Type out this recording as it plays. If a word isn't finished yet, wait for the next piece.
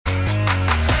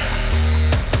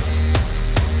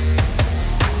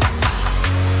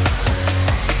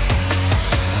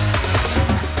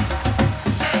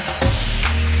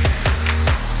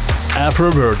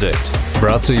Afro Verdict,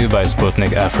 brought to you by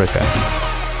Sputnik Africa.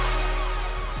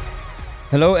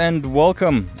 Hello and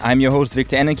welcome. I'm your host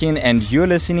Viktor Anokhin and you're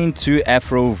listening to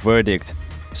Afro Verdict.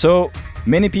 So,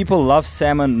 many people love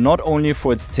salmon not only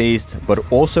for its taste but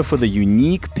also for the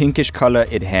unique pinkish color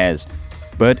it has.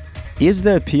 But is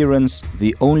the appearance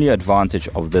the only advantage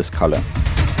of this color?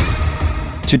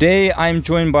 Today, I'm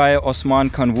joined by Osman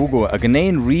Kawungu, a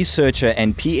Ghanaian researcher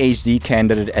and PhD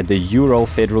candidate at the Ural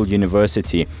Federal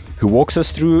University, who walks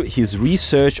us through his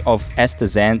research of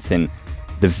astaxanthin,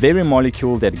 the very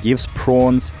molecule that gives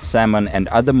prawns, salmon, and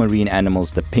other marine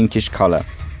animals the pinkish color.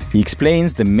 He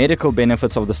explains the medical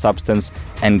benefits of the substance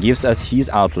and gives us his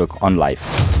outlook on life.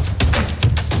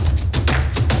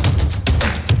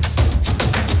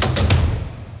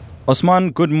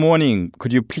 Osman, good morning.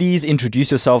 Could you please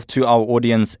introduce yourself to our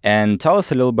audience and tell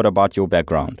us a little bit about your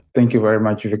background? Thank you very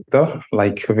much, Victor.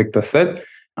 Like Victor said,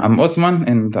 I'm Osman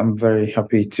and I'm very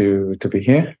happy to be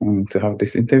here and to have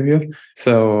this interview.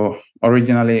 So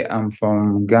originally, I'm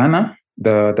from Ghana,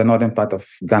 the northern part of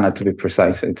Ghana to be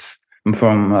precise. I'm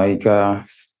from like a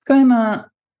kind of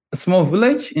a small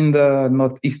village in the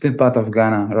northeastern part of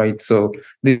Ghana, right? So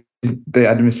the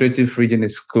administrative region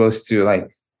is close to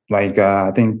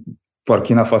I think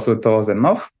Burkina Faso towards the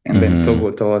north and then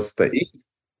Togo towards the east.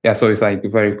 Yeah, so it's like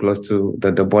very close to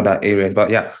the border areas.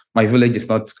 But yeah, my village is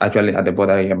not actually at the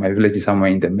border area. My village is somewhere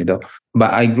in the middle.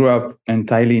 But I grew up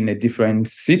entirely in a different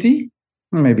city.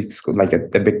 Maybe it's like a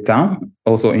big town,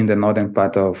 also in the northern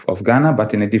part of Ghana,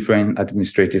 but in a different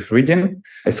administrative region.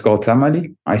 It's called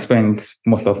Tamale. I spent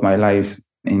most of my life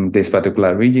in this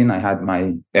particular region. I had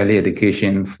my early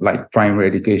education, like primary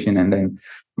education, and then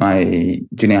my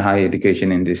junior high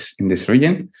education in this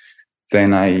region.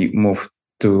 Then I moved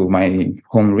to my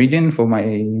home region for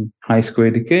my high school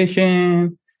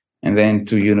education, and then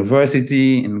to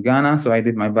university in Ghana. So I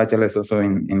did my bachelor's also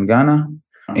in Ghana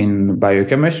in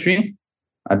biochemistry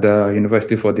at the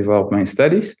University for Development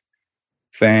Studies.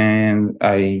 Then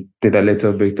I did a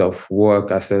little bit of work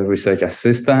as a research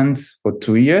assistant for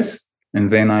 2 years. And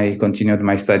then I continued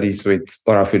my studies with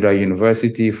Ural Federal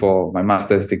University for my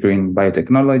master's degree in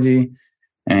biotechnology.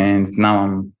 And now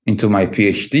I'm into my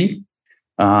PhD,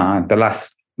 the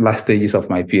last stages of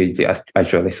my PhD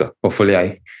actually. So hopefully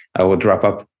I would wrap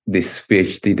up this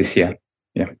PhD this year.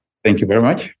 Yeah. Thank you very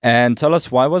much. And tell us,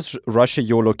 why was Russia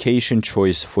your location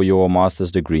choice for your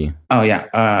master's degree? Oh,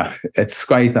 yeah. It's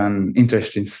quite an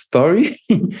interesting story,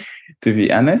 to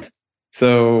be honest.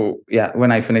 So, yeah,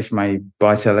 when I finished my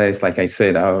bachelor's, like I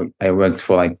said, I worked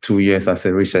for like 2 years as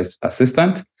a research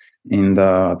assistant in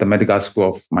the medical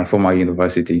school of my former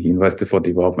university, University for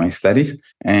Development Studies.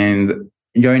 And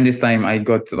during this time, I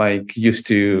got like used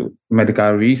to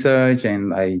medical research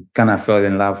and I kind of fell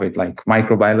in love with like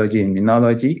microbiology and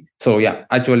immunology. So, yeah,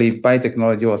 actually,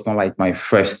 biotechnology was not like my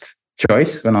first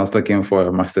choice when I was looking for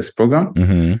a master's program.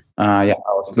 I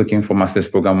was looking for master's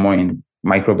program more in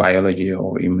microbiology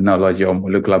or immunology or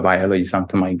molecular biology,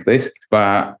 something like this.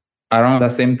 But around the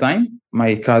same time,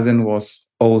 my cousin was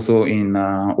also in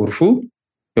URFU.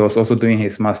 He was also doing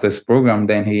his master's program.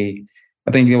 Then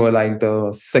I think they were like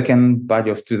the second batch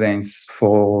of students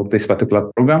for this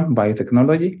particular program,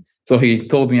 biotechnology. So he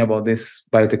told me about this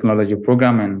biotechnology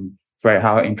program and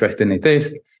how interesting it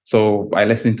is. So I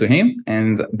listened to him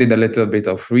and did a little bit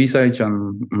of research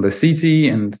on the city,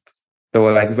 and there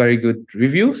were like very good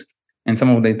reviews. And some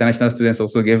of the international students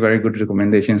also gave very good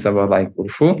recommendations about like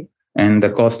URFU, and the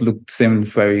course seemed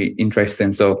very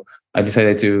interesting. So I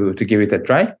decided to give it a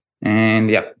try. And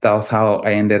yeah, that was how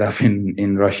I ended up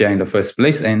in Russia in the first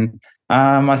place. And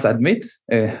I must admit,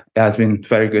 it has been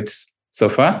very good so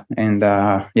far. And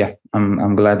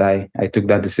I'm glad I took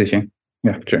that decision.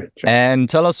 Yeah, sure. And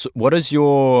tell us, what is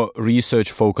your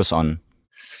research focus on?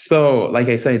 So, like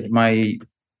I said, my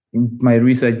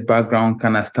research background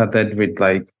kind of started with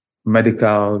like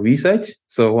medical research.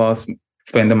 So whilst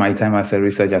spending my time as a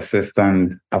research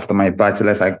assistant after my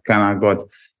bachelor's, I kind of got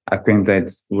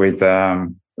acquainted with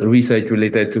research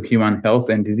related to human health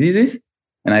and diseases.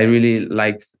 And I really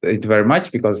liked it very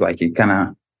much because like it kind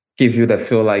of gives you the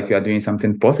feel like you are doing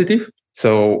something positive.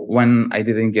 So when I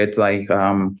didn't get like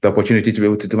the opportunity to be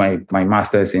able to do my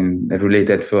master's in a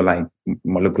related field like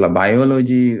molecular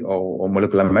biology or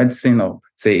molecular medicine or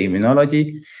say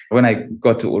immunology, when I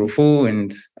got to URFU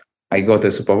and I got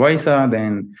a supervisor,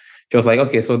 then she was like,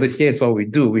 okay, so here's what we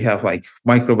do. We have like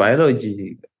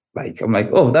microbiology. Like, I'm like,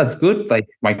 oh, that's good. Like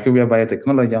microbial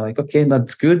biotechnology. I'm like, okay,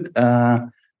 that's good.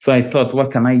 So I thought,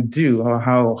 what can I do?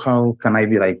 How can I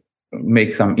be like,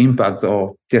 make some impact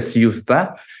or just use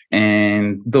that?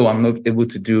 And though I'm not able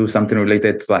to do something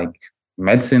related to like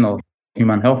medicine or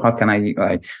human health? How can I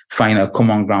like find a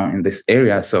common ground in this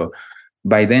area? So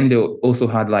by then they also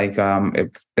had like a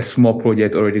small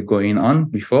project already going on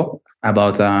before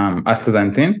about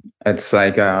astaxanthin. It's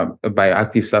like a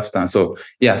bioactive substance. So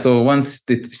yeah, so once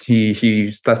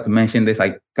he starts to mention this,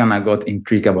 I kind of got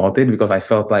intrigued about it because I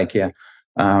felt like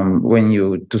when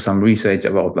you do some research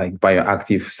about like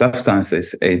bioactive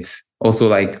substances, it's also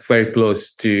like very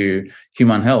close to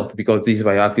human health because these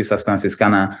bioactive substances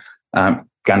can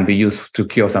be used to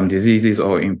cure some diseases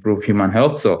or improve human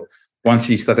health. So once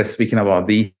you started speaking about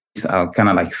these, I kind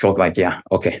of like felt like, yeah,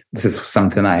 okay, this is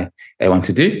something I want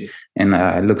to do. And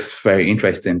it looks very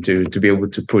interesting to be able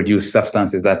to produce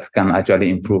substances that can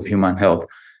actually improve human health.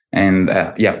 And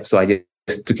so I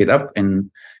just took it up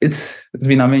and it's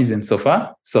been amazing so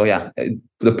far. So yeah,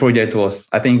 the project was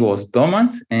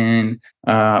dormant. And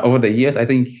over the years, I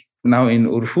think now in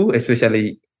URFU,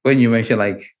 especially when you mention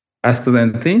like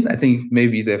Astxanthin, I think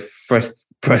maybe the first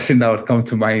person that would come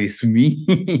to mind is me.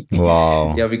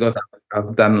 Wow. Yeah, because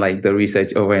I've done like the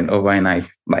research over and over, and I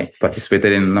like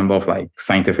participated in a number of like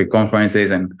scientific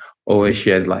conferences and always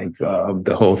shared like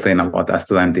the whole thing about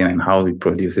Astxanthin and how we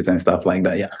produce it and stuff like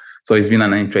that. Yeah, so it's been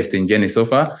an interesting journey so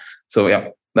far. So yeah,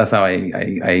 that's how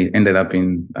I ended up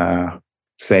in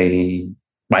say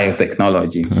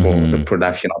biotechnology for the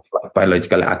production of like,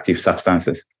 biologically active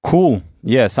substances. Cool.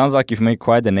 Yeah, sounds like you've made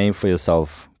quite the name for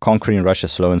yourself, conquering Russia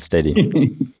slow and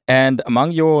steady. And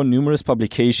among your numerous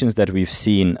publications that we've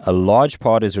seen, a large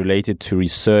part is related to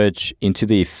research into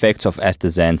the effects of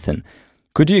astaxanthin.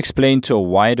 Could you explain to a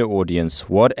wider audience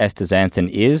what astaxanthin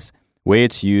is, where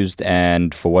it's used,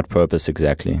 and for what purpose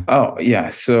exactly? Oh, yeah.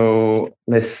 So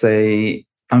let's say,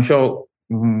 I'm sure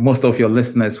most of your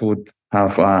listeners would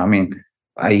have,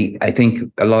 I think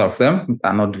a lot of them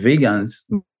are not vegans,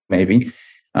 maybe.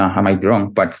 I might be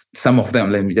wrong, but some of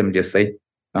them, let me just say,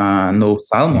 know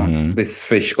salmon, this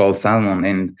fish called salmon.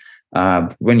 And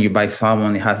when you buy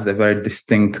salmon, it has a very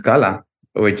distinct color,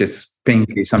 which is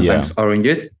pinky, sometimes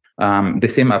oranges. The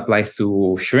same applies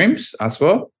to shrimps as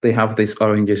well. They have this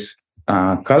orangish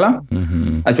color.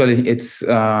 Actually, it's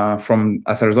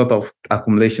as a result of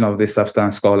accumulation of this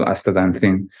substance called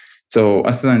astaxanthin. So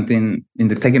astaxanthin, in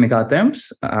the technical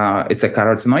terms, it's a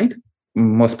carotenoid.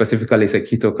 More specifically, it's a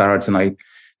ketocarotenoid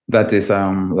that is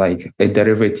like a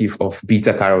derivative of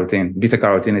beta carotene. Beta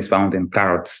carotene is found in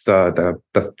carrots.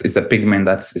 It's the pigment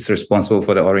that is responsible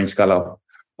for the orange color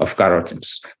of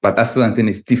carrots. But astaxanthin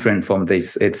is different from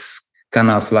this. It's kind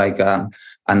of like an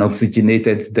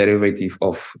oxygenated derivative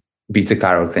of beta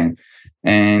carotene,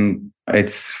 and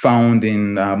it's found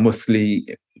in mostly,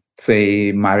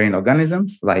 say, marine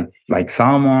organisms like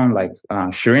salmon, like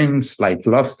shrimps, like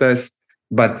lobsters.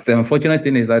 But the unfortunate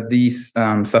thing is that these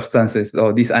substances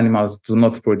or these animals do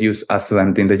not produce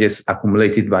astaxanthin. They just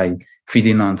accumulate it by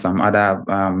feeding on some other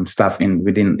stuff in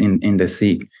the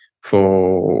sea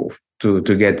to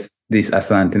get this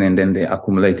astaxanthin, and then they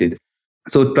accumulate it.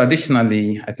 So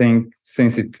traditionally, I think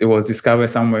since it was discovered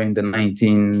somewhere in the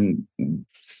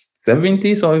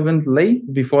 1970s or even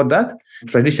late before that,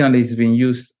 traditionally it's been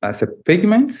used as a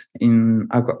pigment in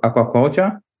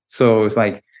aquaculture. So it's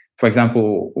like, for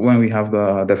example, when we have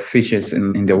the fishes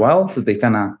in the wild, they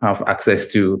kind of have access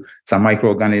to some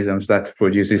microorganisms that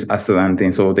produces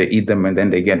astaxanthin. So they eat them and then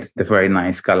they get the very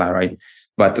nice color, right?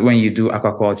 But when you do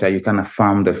aquaculture, you kind of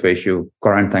farm the fish, you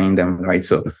quarantine them, right?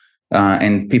 So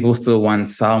and people still want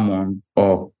salmon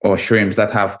or shrimps that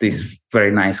have this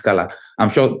very nice color. I'm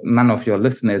sure none of your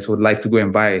listeners would like to go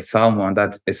and buy a salmon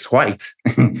that is white.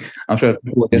 I'm sure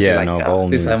people will say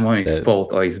like, this salmon is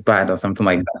spoiled or is bad or something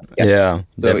like that.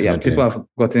 So definitely. People have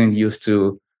gotten used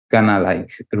to kind of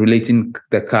like relating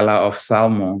the color of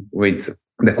salmon with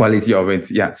the quality of it.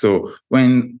 Yeah. So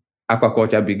when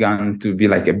aquaculture began to be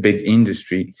like a big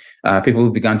industry, people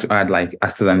began to add like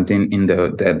astaxanthin in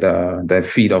the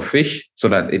feed of fish so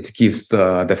that it gives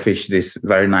the fish this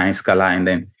very nice color, and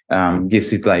then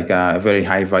gives it like a very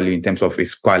high value in terms of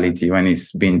its quality when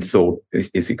it's being sold,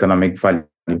 its economic value.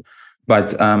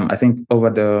 But I think over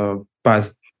the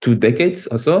past 2 decades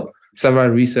or so,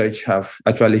 several research have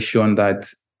actually shown that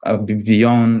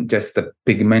beyond just the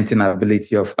pigmenting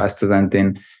ability of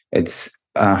astaxanthin, it's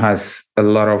has a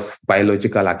lot of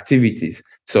biological activities.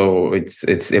 So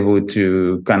it's able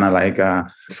to kind of like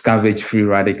scavenge free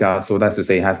radicals. So that's to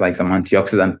say it has like some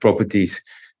antioxidant properties.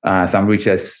 Some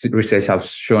research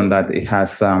has shown that it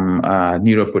has some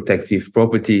neuroprotective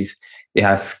properties. It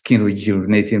has skin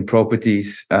rejuvenating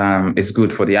properties. It's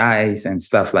good for the eyes and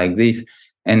stuff like this.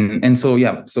 And so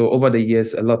over the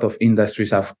years, a lot of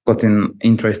industries have gotten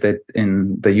interested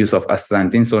in the use of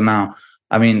astaxanthin. So now,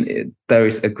 I mean, there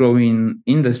is a growing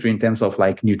industry in terms of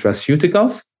like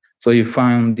nutraceuticals. So you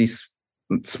found these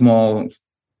small,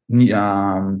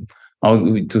 how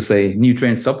to say,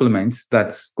 nutrient supplements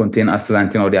that contain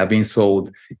astaxanthin, or they are being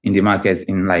sold in the markets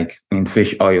in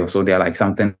fish oil. So they are like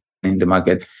something in the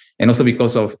market. And also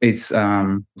because of its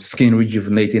skin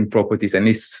rejuvenating properties and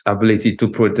its ability to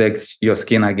protect your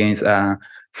skin against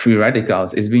free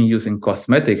radicals, it's being used in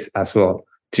cosmetics as well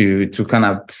to kind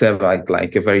of serve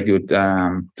like a very good,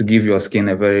 to give your skin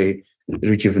a very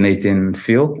rejuvenating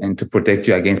feel and to protect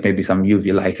you against maybe some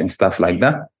UV light and stuff like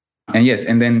that. And yes,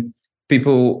 and then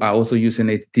people are also using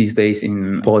it these days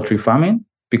in poultry farming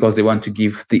because they want to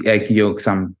give the egg yolk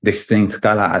some distinct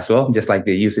color as well, just like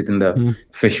they use it in the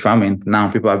fish farming.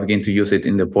 Now people are beginning to use it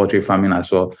in the poultry farming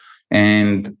as well.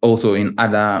 And also in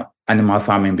other animal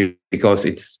farming because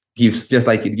it gives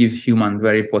human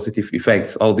very positive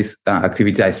effects. All this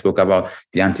activity I spoke about,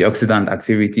 the antioxidant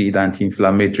activity, the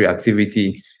anti-inflammatory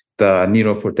activity, the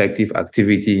neuroprotective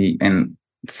activity, and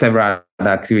several other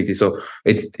activities. So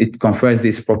it confers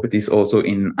these properties also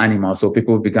in animals. So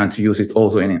people began to use it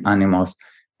also in animals.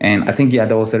 And I think,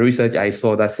 there was a research I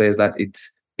saw that says that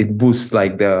it boosts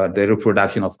like the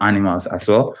reproduction of animals as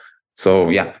well.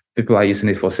 So people are using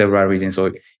it for several reasons.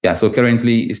 So so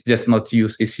currently it's just not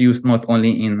used. It's used not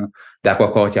only in the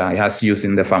aquaculture. It has use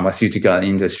in the pharmaceutical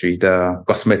industry, the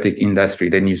cosmetic industry,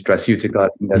 the nutraceutical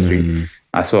industry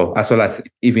as well as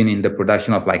even in the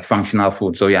production of like functional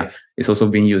food. So it's also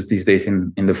being used these days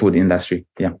in the food industry.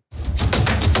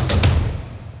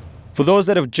 For those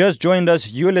that have just joined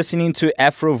us, you're listening to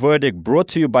Afro Verdict, brought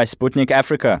to you by Sputnik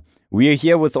Africa. We are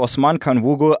here with Osman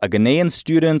Kawungu, a Ghanaian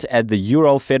student at the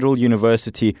Ural Federal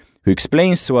University, who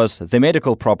explains to us the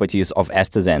medical properties of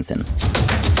astaxanthin.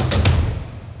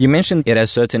 You mentioned it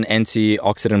has certain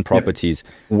antioxidant properties.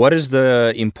 What is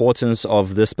the importance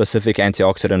of this specific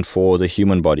antioxidant for the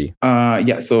human body?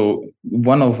 So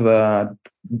one of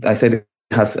I said it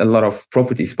has a lot of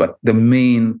properties, but the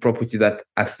main property that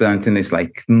astaxanthin is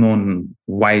like known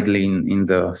widely in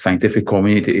the scientific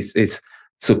community is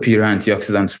superior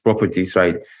antioxidant properties,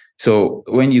 right? So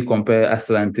when you compare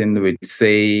astaxanthin with,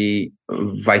 say,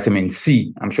 vitamin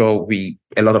C, I'm sure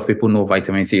a lot of people know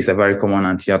vitamin C is a very common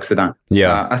antioxidant.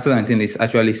 Astaxanthin is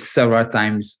actually several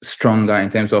times stronger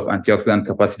in terms of antioxidant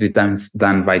capacity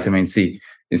than vitamin C.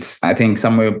 It's, I think,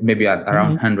 somewhere maybe at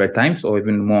around 100 times or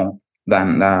even more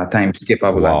than times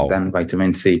capable than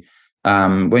vitamin C.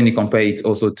 When you compare it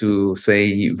also to,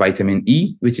 say, vitamin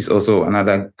E, which is also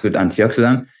another good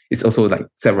antioxidant, it's also like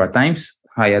several times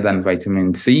higher than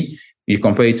vitamin C. You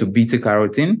compare it to beta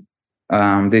carotene,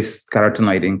 this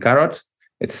carotenoid in carrots,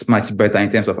 it's much better in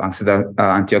terms of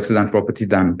antioxidant property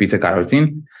than beta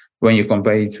carotene. When you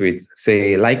compare it with,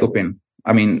 say, lycopene,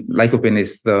 lycopene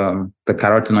is the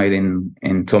carotenoid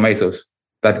in tomatoes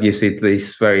that gives it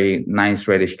this very nice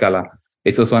reddish color.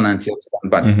 It's also an antioxidant,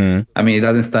 but it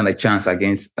doesn't stand a chance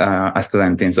against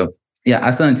astaxanthin. So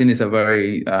astaxanthin is a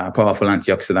very powerful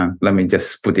antioxidant. Let me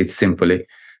just put it simply.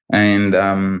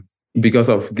 And because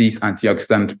of these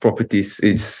antioxidant properties,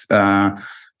 it's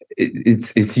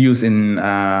used in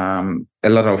a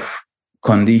lot of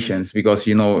conditions, because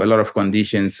a lot of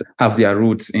conditions have their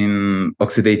roots in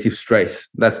oxidative stress.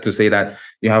 That's to say that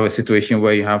you have a situation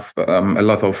where you have a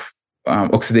lot of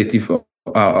oxidative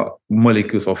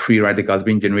molecules or free radicals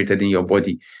being generated in your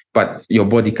body, but your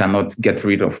body cannot get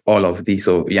rid of all of these.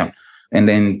 So and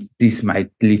then this might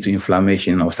lead to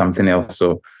inflammation or something else.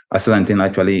 So astaxanthin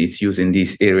actually is used in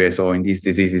these areas or in these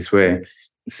diseases where,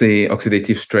 say,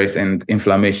 oxidative stress and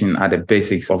inflammation are the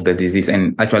basics of the disease.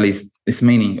 And actually, it's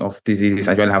many of diseases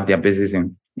actually have their basis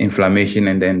in inflammation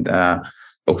and then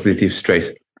oxidative stress.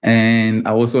 And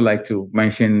I also like to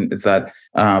mention that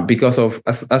because of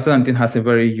astaxanthin has a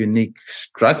very unique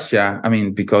structure.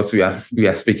 Because we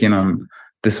are speaking on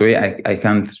this way, I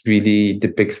can't really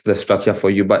depict the structure for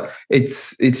you, but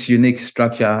it's unique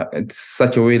structure. It's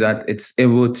such a way that it's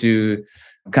able to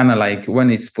kind of like, when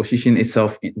it's positioned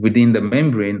itself within the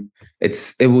membrane,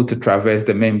 it's able to traverse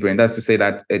the membrane. That's to say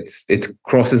that it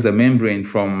crosses the membrane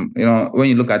from, when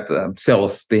you look at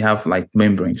cells, they have like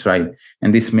membranes, right?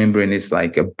 And this membrane is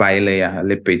like a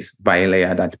lipid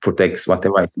bilayer that protects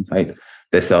whatever is inside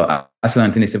the cell.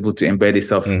 Astaxanthin is able to embed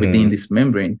itself within this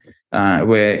membrane,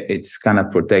 where it kind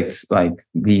of protects like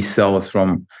these cells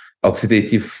from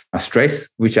oxidative stress,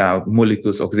 which are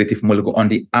oxidative molecule on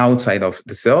the outside of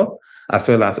the cell, as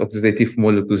well as oxidative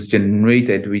molecules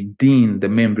generated within the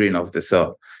membrane of the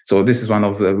cell. So this is one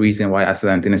of the reasons why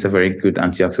astaxanthin is a very good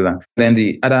antioxidant. Then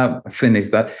the other thing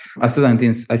is that astaxanthin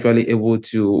is actually able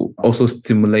to also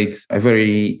stimulate a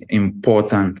very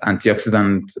important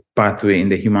antioxidant pathway in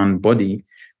the human body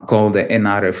called the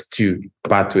NRF2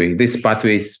 pathway. This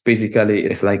pathway is basically,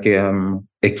 it's like a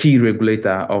key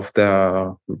regulator of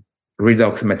the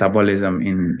redox metabolism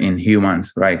in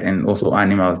humans, right? And also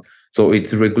animals. So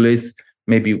it regulates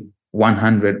maybe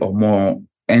 100 or more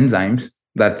enzymes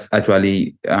that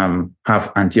actually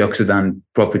have antioxidant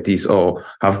properties or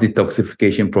have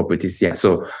detoxification properties. Yeah.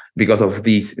 So because of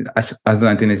these,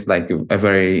 astaxanthin is like a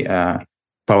very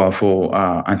powerful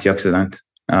antioxidant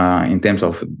in terms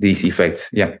of these effects.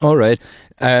 Yeah. All right.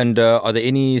 And are there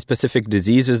any specific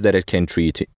diseases that it can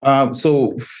treat?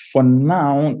 So for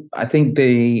now, I think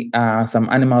there are some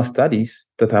animal studies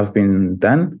that have been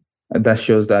done that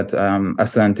shows that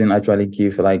astaxanthin actually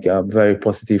gives like a very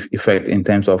positive effect in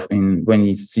terms of when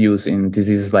it's used in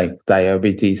diseases like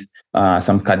diabetes,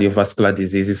 some cardiovascular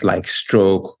diseases like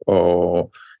stroke, or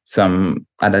some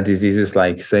other diseases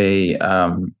like, say,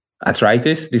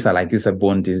 arthritis. These are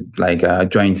bone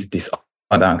joint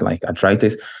disorder like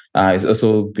arthritis. It's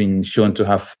also been shown to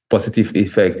have positive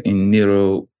effect in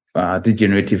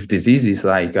neurodegenerative diseases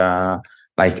like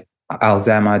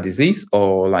Alzheimer's disease,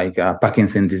 or like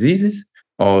Parkinson's diseases,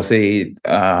 or say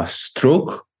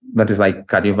stroke, that is like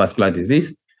cardiovascular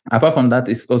disease. Apart from that,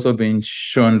 it's also been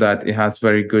shown that it has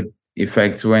very good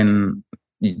effects when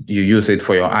you use it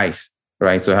for your eyes,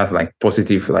 right? So it has like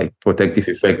positive, like protective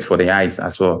effect for the eyes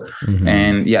as well. Mm-hmm.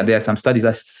 And yeah, there are some studies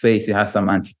that say it has some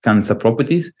anti-cancer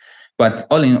properties, but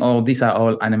all in all, these are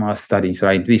all animal studies,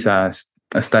 right? These are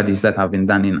studies that have been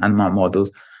done in animal models.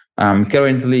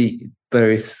 Currently,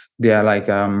 there are like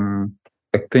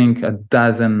I think a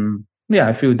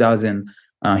few dozen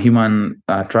human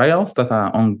trials that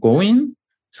are ongoing.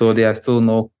 So there are still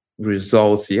no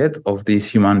results yet of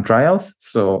these human trials.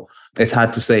 So it's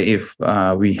hard to say if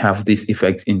we have this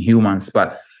effect in humans,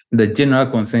 but the general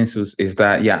consensus is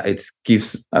that, yeah, it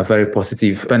gives a very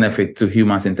positive benefit to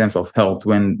humans in terms of health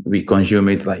when we consume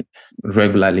it like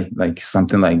regularly, like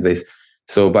something like this.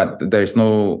 So, but there's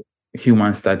no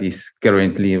human studies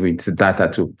currently with data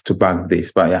to back this.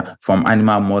 But yeah, from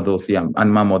animal models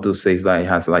says that it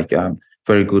has like a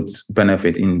very good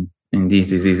benefit in these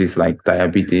diseases like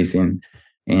diabetes, in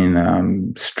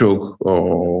stroke,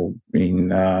 or in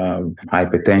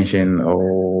hypertension,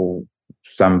 or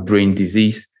some brain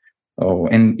disease.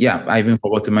 And yeah, I even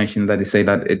forgot to mention that they say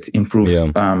that it improves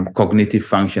cognitive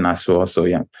function as well. So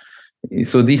yeah,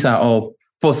 so these are all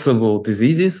possible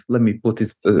diseases, let me put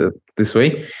it this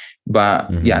way.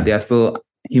 But yeah, there are still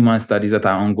human studies that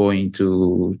are ongoing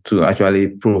to actually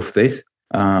prove this.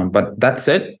 But that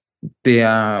said,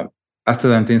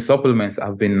 astaxanthin supplements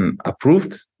have been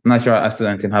approved. Natural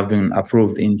astaxanthin have been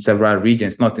approved in several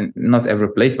regions, not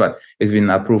every place, but it's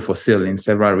been approved for sale in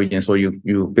several regions. So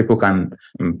people can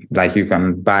you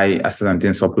can buy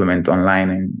astaxanthin supplement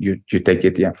online and you take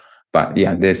it. Yeah. But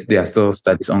yeah, there are still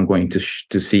studies ongoing to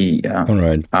see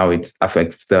how it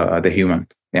affects the human.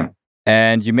 Yeah.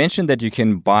 And you mentioned that you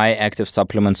can buy active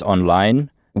supplements online.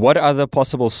 What other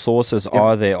possible sources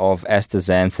are there of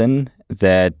astaxanthin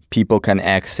that people can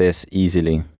access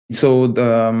easily? So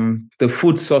the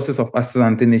food sources of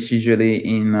astaxanthin is usually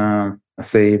in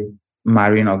say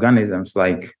marine organisms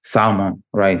like salmon,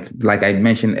 right? Like I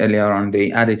mentioned earlier on,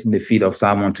 they add it in the feed of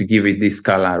salmon to give it this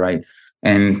color, right?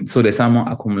 And so the salmon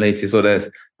accumulates. So there's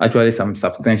actually some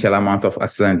substantial amount of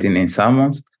astaxanthin in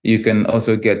salmons. You can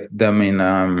also get them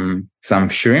in some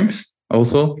shrimps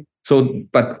also. So,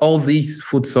 but all these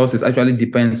food sources actually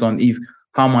depends on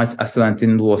how much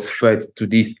astaxanthin was fed to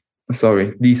these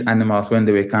animals when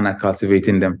they were kind of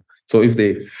cultivating them. So if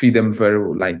they feed them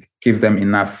give them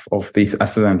enough of this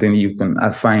astaxanthin, you can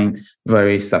find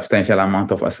very substantial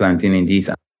amount of astaxanthin in these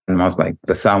animals, like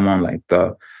the salmon, like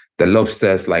the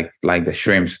lobsters, like the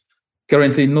shrimps.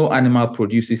 Currently, no animal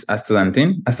produces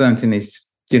astaxanthin. Astaxanthin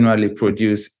is generally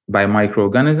produced by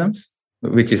microorganisms,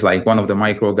 which is like one of the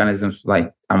microorganisms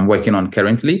like I'm working on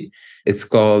currently. It's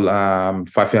called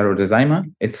Pfaffia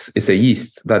rhodesiema. It's a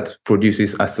yeast that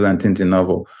produces astaxanthin de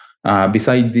novo.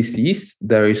 Beside this yeast,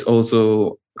 there is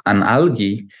also an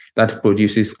algae that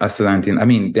produces astaxanthin. I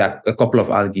mean, there are a couple of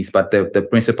algae, but the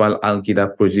principal algae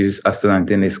that produces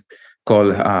astaxanthin is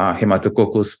called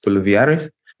Hematococcus pulviaris.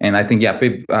 And I think,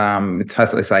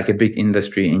 it's like a big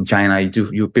industry in China.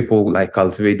 People like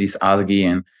cultivate this algae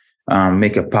and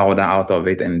make a powder out of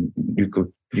it, and you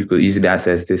could easily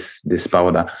access this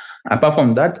powder. Apart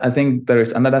from that, I think there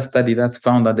is another study that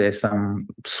found that there's some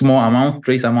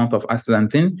trace amount of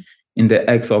astaxanthin in the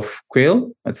eggs of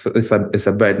quail. It's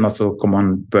a bird, not so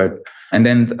common bird. And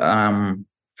then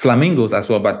flamingos as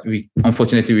well, but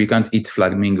unfortunately we can't eat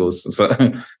flamingos.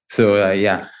 So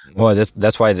yeah. Well,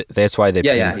 that's why they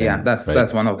yeah.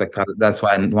 That's one of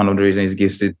the reasons it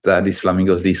gives it these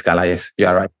flamingos this color. Yes, you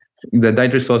are right. The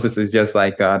dietary sources is just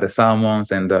like the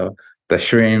salmons and the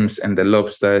shrimps and the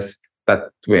lobsters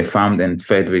that were farmed and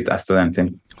fed with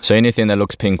astaxanthin. So anything that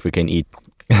looks pink we can eat.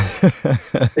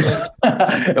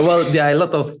 Well, there are a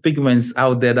lot of pigments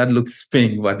out there that look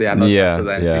pink, but they are not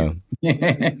astaxanthin.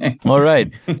 Yeah. All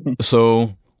right.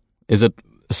 So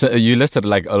you listed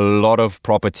like a lot of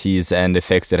properties and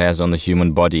effects it has on the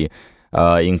human body,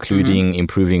 including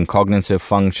improving cognitive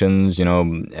functions,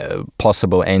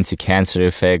 possible anti-cancer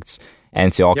effects,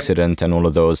 antioxidant, and all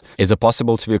of those. Is it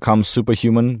possible to become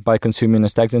superhuman by consuming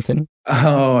astaxanthin?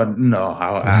 Oh no,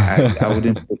 I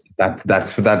wouldn't put it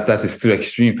that is too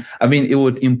extreme. I mean, it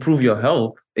would improve your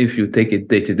health if you take it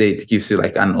day to day. It gives you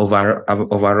like an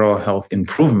overall health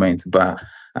improvement, but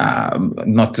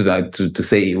not to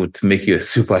say it would make you a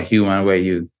superhuman where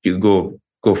you go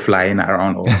flying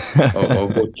around or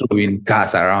go throwing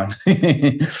cars around.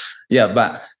 Yeah,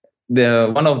 but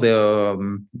one of the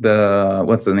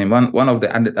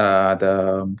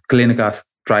clinical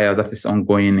trials that is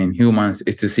ongoing in humans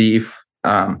is to see if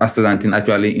astaxanthin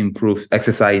actually improves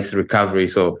exercise recovery.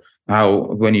 So how,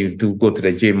 when you do go to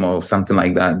the gym or something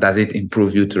like that, does it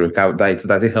improve you to recover?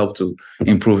 Does it help to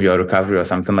improve your recovery or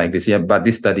something like this? Yeah, but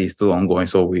this study is still ongoing,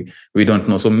 so we don't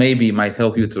know. So maybe it might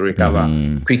help you to recover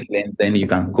quickly, and then you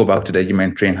can go back to the gym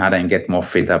and train harder and get more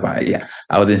fitter. But yeah,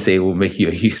 I wouldn't say it will make you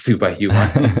a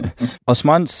superhuman.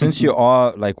 Osman, since you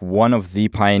are like one of the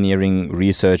pioneering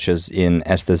researchers in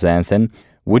astaxanthin,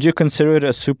 would you consider it a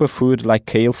superfood like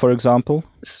kale, for example?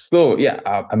 So yeah,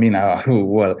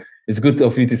 well, it's good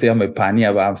of you to say I'm a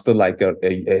pioneer, but I'm still like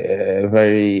a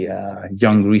very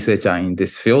young researcher in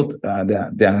this field.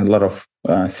 There are a lot of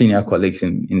senior colleagues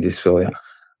in this field. Yeah.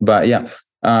 But yeah,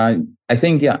 I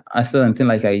think astaxanthin,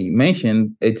 like I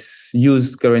mentioned, it's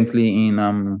used currently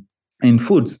in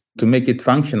foods to make it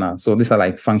functional. So these are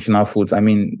like functional foods. I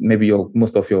mean, maybe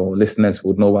most of your listeners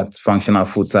would know what functional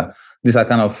foods are. These are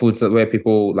kind of foods where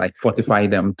people like fortify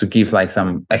them to give like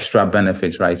some extra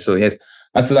benefits, right? So yes,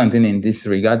 astaxanthin in this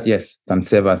regard, yes, can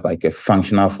serve as like a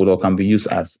functional food or can be used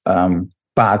as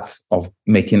part of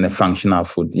making a functional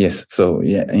food. Yes. So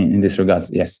yeah, in this regard,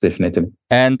 yes, definitely.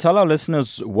 And tell our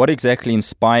listeners what exactly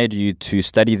inspired you to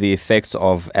study the effects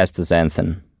of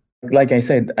astaxanthin. Like I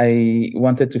said, I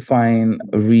wanted to find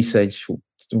research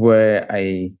where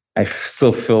I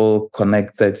still feel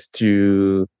connected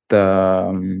to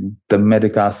the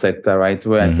medical sector, right?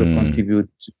 Where I still contribute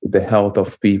to the health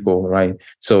of people, right?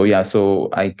 So yeah, so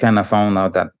I kind of found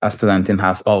out that astaxanthin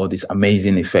has all these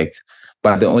amazing effects.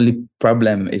 But the only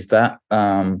problem is that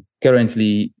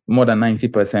currently more than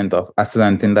 90% of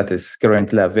astaxanthin that is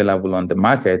currently available on the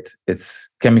market, it's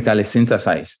chemically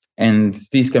synthesized. And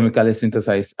this chemically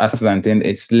synthesized astaxanthin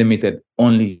is limited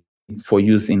only for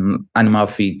use in animal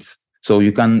feeds. So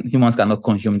humans cannot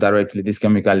consume directly this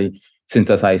chemically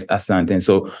synthesized astaxanthin.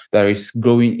 So there is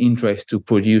growing interest to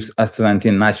produce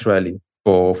astaxanthin naturally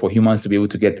for humans to be able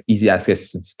to get easy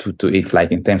access to it,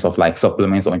 like in terms of like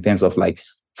supplements or in terms of like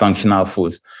functional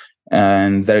foods.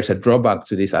 And there is a drawback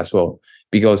to this as well,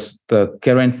 because the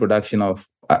current production of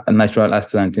natural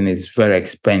astaxanthin is very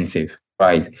expensive,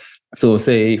 right? So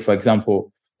say, for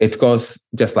example, it costs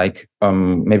just like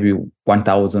maybe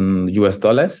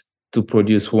 $1,000 to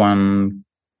produce 1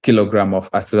 kilogram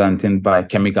of astaxanthin by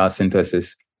chemical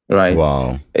synthesis, right?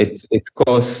 Wow. It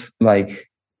costs like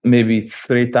maybe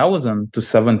 $3,000 to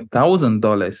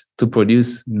 $7,000 to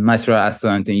produce natural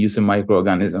astaxanthin using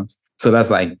microorganisms. So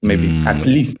that's like maybe at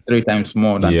least 3 times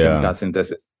more than chemical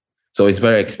synthesis. So it's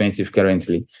very expensive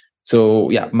currently.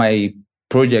 So yeah, my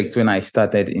project when I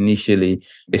started initially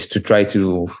is to try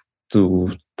to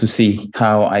see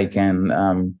how I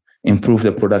can improve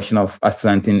the production of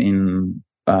astaxanthin in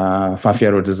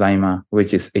Fafia rhodozyma,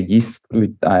 which is a yeast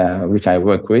which I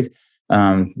work with,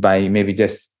 by maybe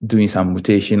just doing some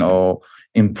mutation or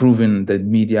improving the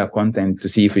media content to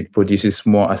see if it produces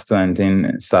more astaxanthin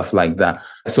and stuff like that.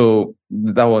 So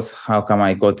that was how come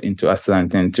I got into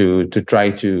astaxanthin, to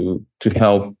try to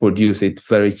help produce it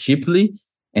very cheaply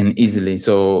and easily.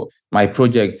 So my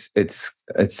project, it's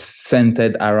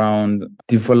centered around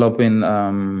developing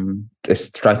a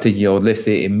strategy, or let's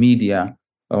say a media,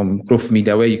 growth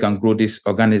media, where you can grow these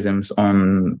organisms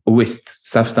on waste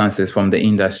substances from the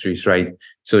industries, right?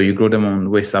 So you grow them on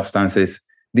waste substances.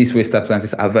 These waste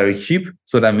substances are very cheap.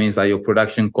 So that means that your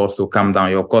production costs will come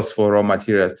down. Your cost for raw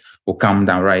materials will come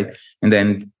down, right? And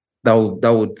then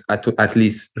would at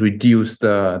least reduce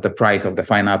the price of the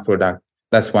final product.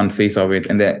 That's one phase of it.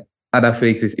 And the other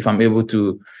phase is if I'm able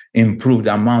to improve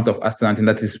the amount of astaxanthin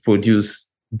that is produced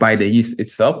by the yeast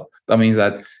itself. That means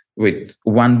that with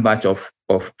one batch of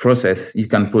process, you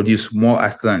can produce more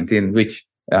astaxanthin, which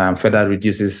further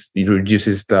reduces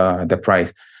the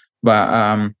price.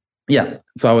 But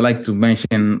so I would like to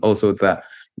mention also that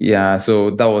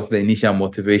so that was the initial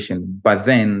motivation. But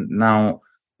then now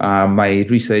my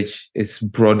research is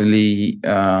broadly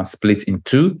split in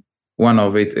two. One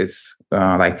of it is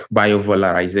like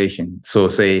biovalorization. So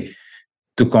say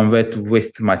to convert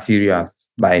waste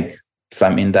materials like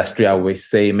some industrial waste,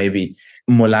 say maybe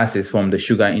molasses from the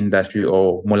sugar industry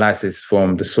or molasses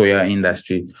from the soya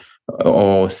industry,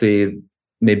 or say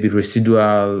maybe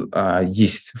residual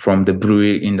yeast from the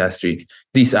brewery industry.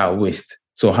 These are waste.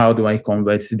 So how do I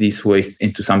convert this waste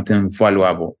into something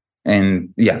valuable?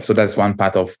 And so that's one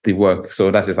part of the work.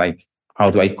 So that is like, how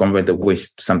do I convert the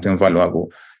waste to something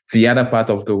valuable? The other part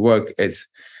of the work is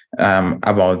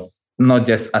about not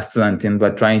just astaxanthin,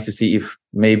 but trying to see if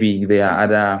maybe there are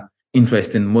other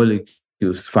interesting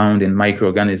molecules found in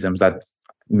microorganisms that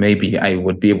maybe I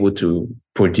would be able to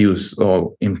produce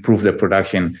or improve the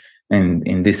production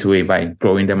in this way by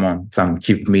growing them on some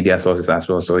cheap media sources as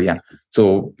well.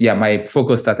 So my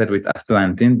focus started with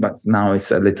astaxanthin, but now it's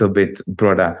a little bit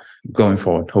broader going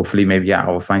forward. Hopefully, maybe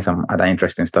I will find some other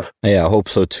interesting stuff. Yeah, I hope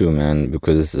so too, man,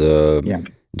 because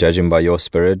judging by your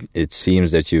spirit, it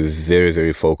seems that you're very,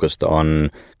 very focused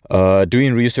on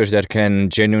doing research that can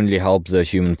genuinely help the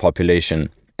human population.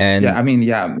 And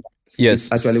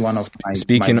it's actually one of my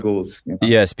goals.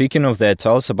 Yeah, speaking of that,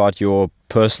 tell us about your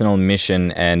personal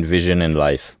mission and vision in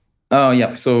life.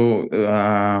 So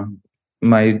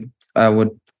I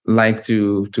would like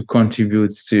to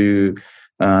contribute to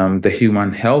the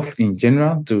human health in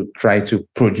general, to try to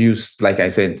produce, like I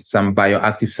said, some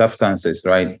bioactive substances,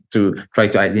 right? To try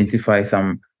to identify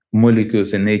some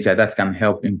molecules in nature that can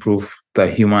help improve the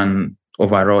human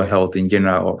overall health in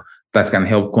general, or that can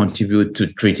help contribute to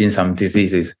treating some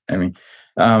diseases. I mean,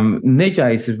 nature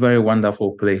is a very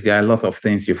wonderful place. There are a lot of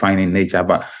things you find in nature,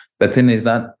 but the thing is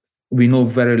that we know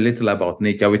very little about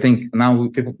nature. We think now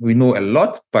we know a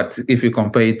lot, but if you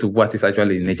compare it to what is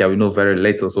actually in nature, we know very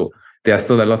little. So there are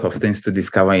still a lot of things to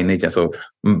discover in nature. So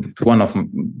one of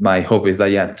my hope is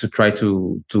that, to try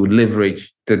to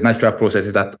leverage the natural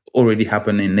processes that already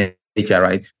happen in nature,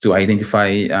 right? To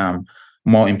identify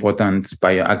more important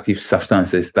bioactive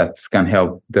substances that can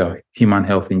help the human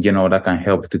health in general, that can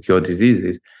help to cure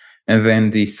diseases. And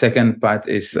then the second part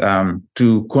is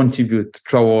to contribute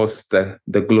towards the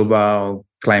global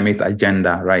climate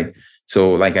agenda, right?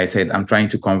 So like I said, I'm trying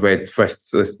to convert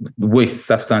first waste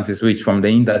substances, which from the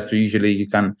industry, usually you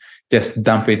can just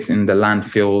dump it in the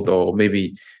landfill, or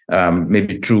maybe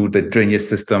through the drainage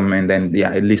system. And then,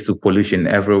 it leads to pollution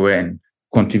everywhere and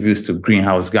contributes to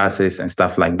greenhouse gases and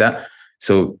stuff like that.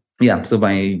 So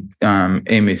my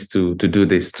aim is to do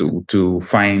this, to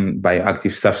find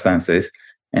bioactive substances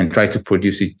and try to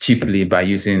produce it cheaply by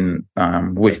using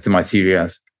waste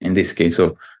materials in this case.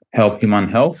 So help human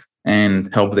health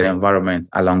and help the environment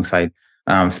alongside.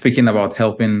 Speaking about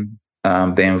helping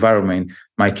the environment,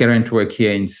 my current work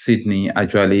here in Sydney,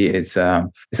 actually, it's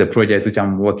a project which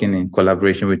I'm working in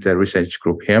collaboration with a research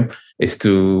group here, is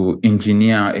to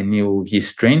engineer a new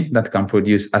yeast strain that can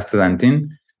produce astaxanthin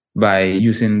by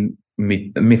using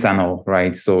methanol,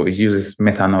 right? So it uses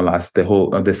methanol as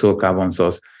the sole carbon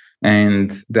source.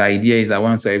 And the idea is that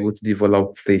once we're able to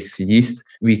develop this yeast,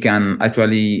 we can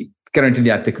actually, currently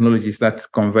there are technologies that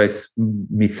converts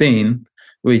methane,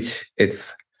 which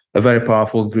it's a very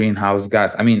powerful greenhouse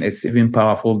gas. I mean, it's even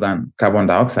powerful than carbon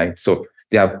dioxide. So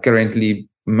there are currently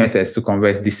methods to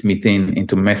convert this methane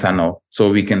into methanol.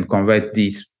 So we can convert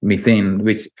this methane,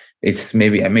 which is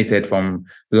maybe emitted from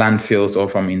landfills or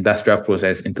from industrial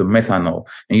process, into methanol,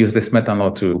 and use this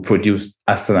methanol to produce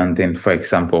astaxanthin, for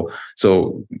example.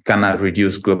 So cannot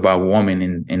reduce global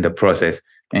warming in the process.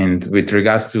 And with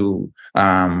regards to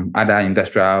other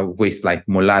industrial waste like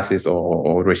molasses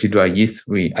or residual yeast,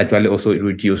 we actually also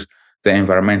reduce the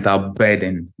environmental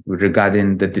burden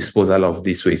regarding the disposal of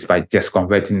this waste by just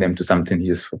converting them to something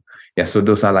useful. So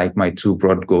those are like my two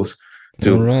broad goals,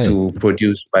 to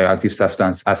produce bioactive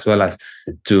substance, as well as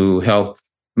to help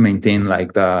maintain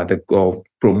like or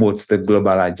promote the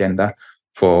global agenda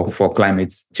for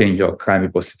climate change or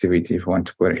climate positivity, if you want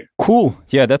to put it. Cool.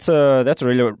 Yeah, that's a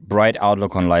really bright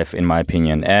outlook on life, in my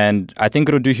opinion. And I think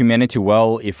it would do humanity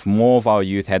well if more of our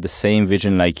youth had the same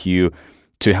vision like you,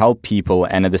 to help people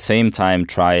and at the same time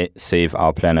try save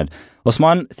our planet.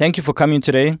 Osman, thank you for coming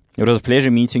today. It was a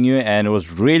pleasure meeting you, and it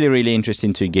was really, really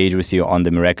interesting to engage with you on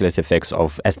the miraculous effects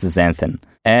of astaxanthin.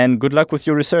 And good luck with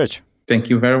your research. Thank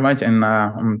you very much,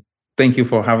 and thank you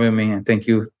for having me, and thank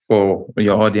you for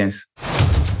your audience.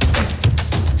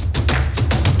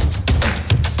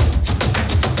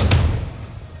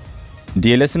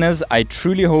 Dear listeners, I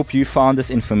truly hope you found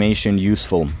this information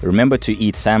useful. Remember to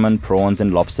eat salmon, prawns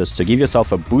and lobsters to give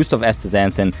yourself a boost of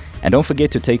astaxanthin, and don't forget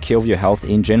to take care of your health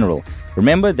in general.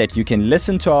 Remember that you can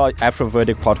listen to our Afro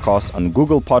Verdict podcast on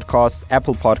Google Podcasts,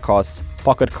 Apple Podcasts,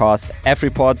 Pocket Casts,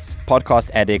 AfriPods,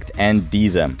 Podcast Addict and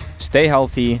Deezer. Stay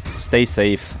healthy, stay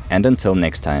safe, and until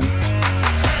next time.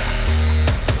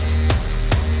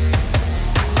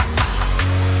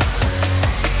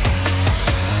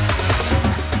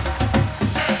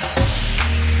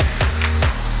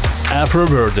 Afro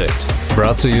Verdict,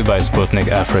 brought to you by Sputnik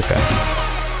Africa.